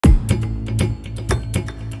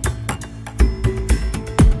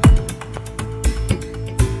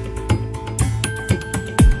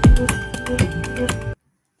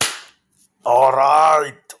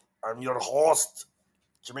I'm your host,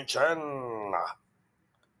 Jimmy Chen.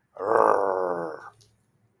 Arrgh.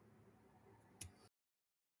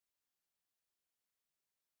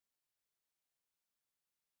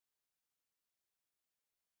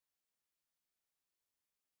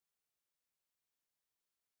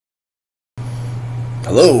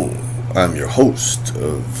 Hello, I'm your host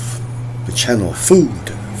of the channel Food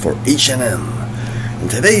for HNM. And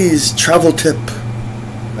today's survival tip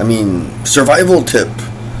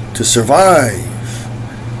to survive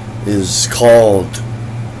is called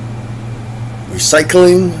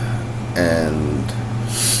recycling and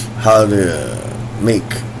how to make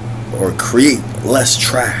or create less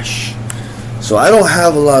trash. So I don't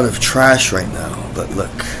have a lot of trash right now, but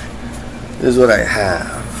look, this is what I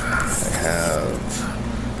have. I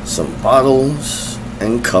have some bottles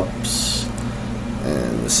and cups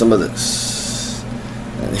and some of this,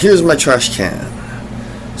 and here's my trash can.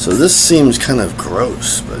 So this seems kind of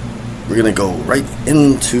gross, but we're gonna go right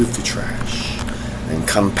into the trash and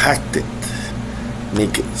compact it,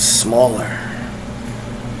 make it smaller,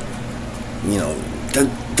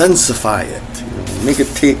 densify it, make it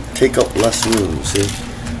take up less room. See,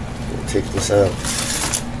 take this out.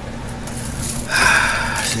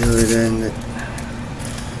 See what it ended.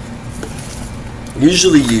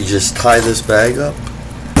 Usually you just tie this bag up.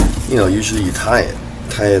 Usually you tie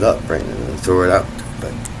it up, right, and then throw it out.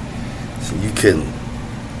 But so you can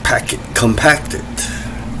compact it.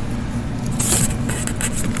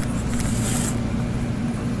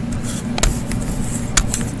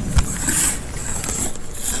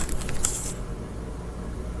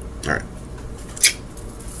 All right.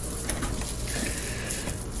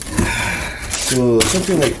 So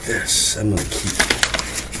something like this, I'm gonna keep.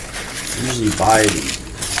 Usually buy these.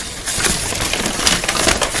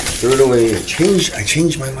 Throw it away. I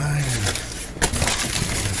changed my mind.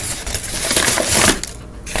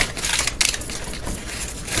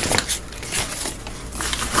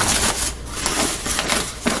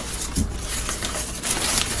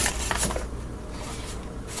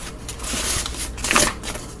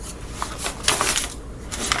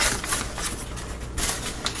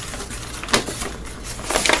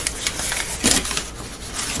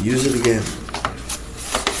 Use it again.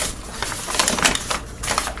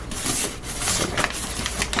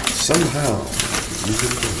 Somehow, use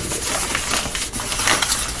it again.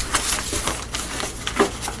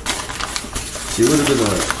 See,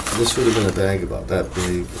 this would have been a bag about that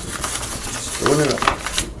big. Just throwing it up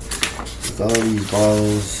with all these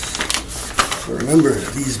bottles. But remember,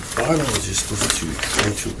 these bottles you're supposed to try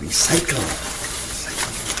to recycle.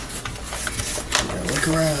 Now look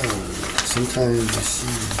around. Sometimes you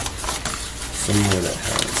see somewhere that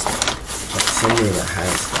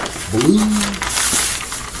has that blue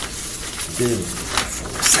bin for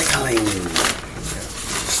recycling.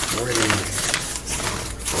 Just throw it in there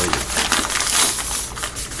for you.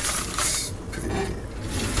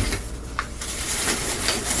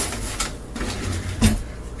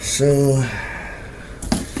 So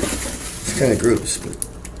it's kind of gross, but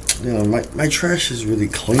my trash is really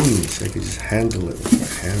clean, so I could just handle it with my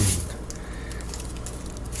hand.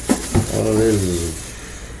 All it is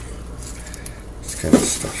this kind of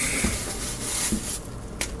stuff.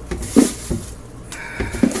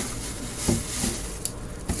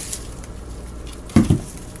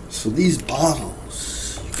 So these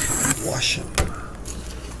bottles, you can wash them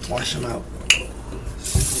out. Wash them out.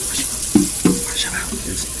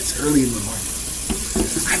 It's early in the morning.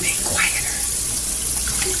 I'm being quieter.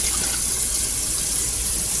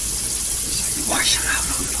 So you wash them out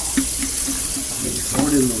a little. And you throw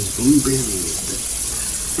it in those blue bins.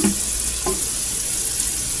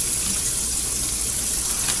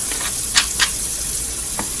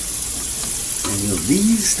 And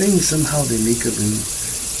these things somehow they make them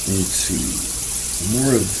into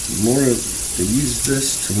more of. They use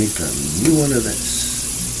this to make a new one of this.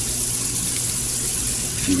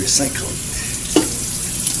 If you recycle it,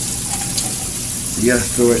 you gotta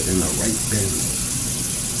throw it in the right bin.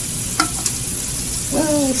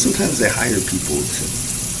 Well, sometimes they hire people to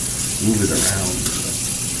move it around. But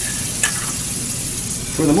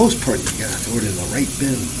for the most part, you gotta throw it in the right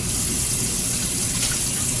bin.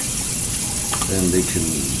 Then they can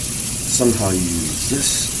somehow use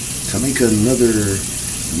this to make another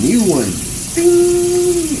new one.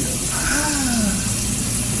 Ding!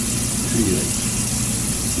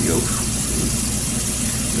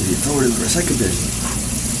 You throw it in the recycle bin.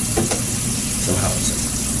 Somehow it's like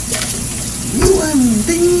new one,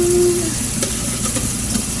 ding!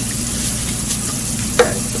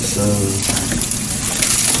 Alright, so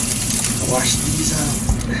I wash these out.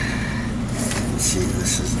 And see,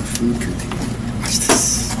 this is the food container. Watch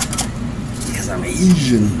this.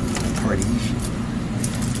 party.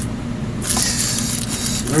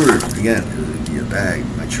 Remember, again, it would be a bag,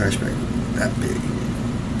 my trash bag, that big.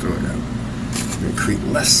 Throw it out. We're gonna create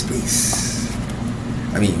less space.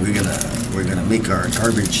 I mean, we're gonna make our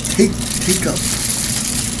garbage take up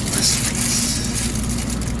less space.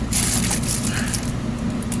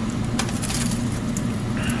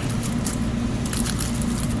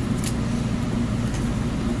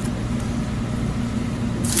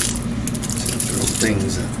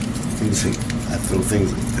 I throw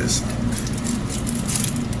things like this out.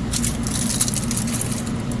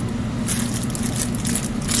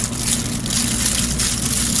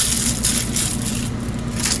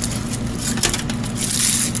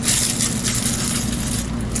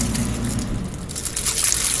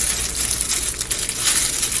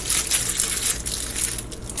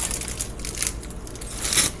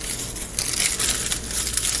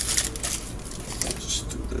 Just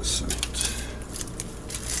do this out.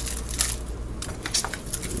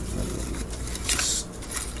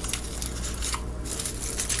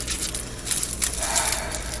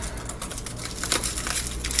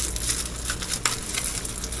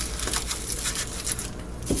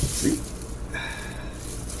 See?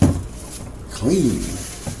 Clean.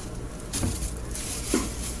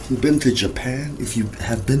 You've been to Japan? If you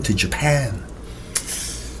have been to Japan,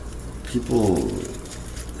 people,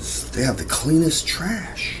 they have the cleanest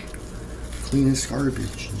trash, cleanest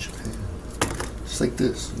garbage in Japan. Just like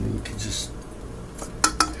this. I mean, you can just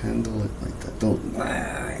handle it like that. Don't,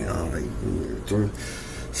 you know, like,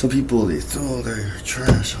 some people, they throw their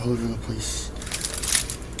trash all over the place.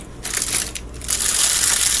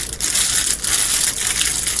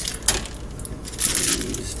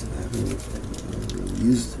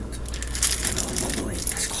 Used it. Mumbling.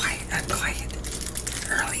 It's quiet. I'm quiet.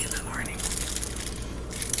 Early in the morning.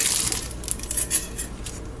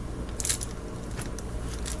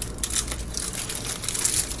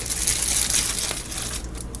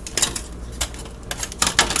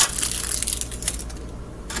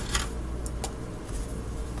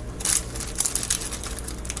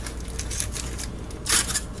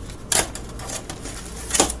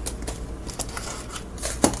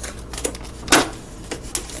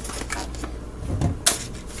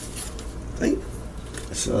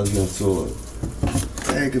 So I was gonna throw a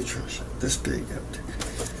bag of trash, this big out.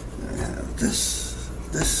 I have this,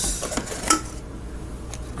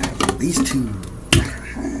 these two. You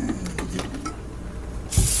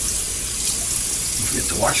forget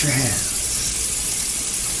to wash your hands.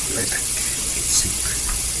 Be right back. It's soup.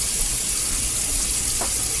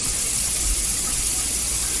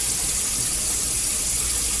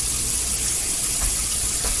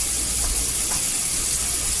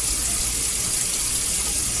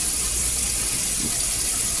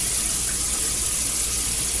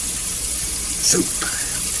 Soup.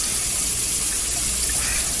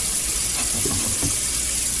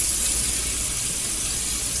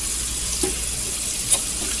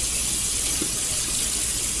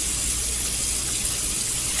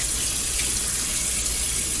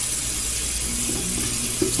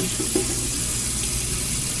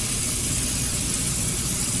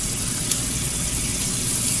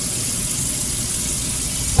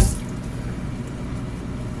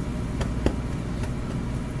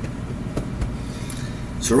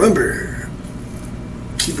 So remember,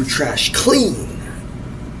 keep your trash clean,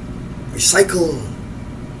 recycle,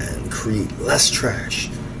 and create less trash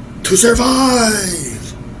to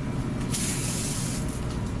survive.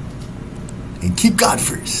 And keep God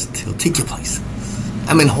first. He'll take you places.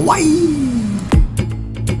 I'm in Hawaii.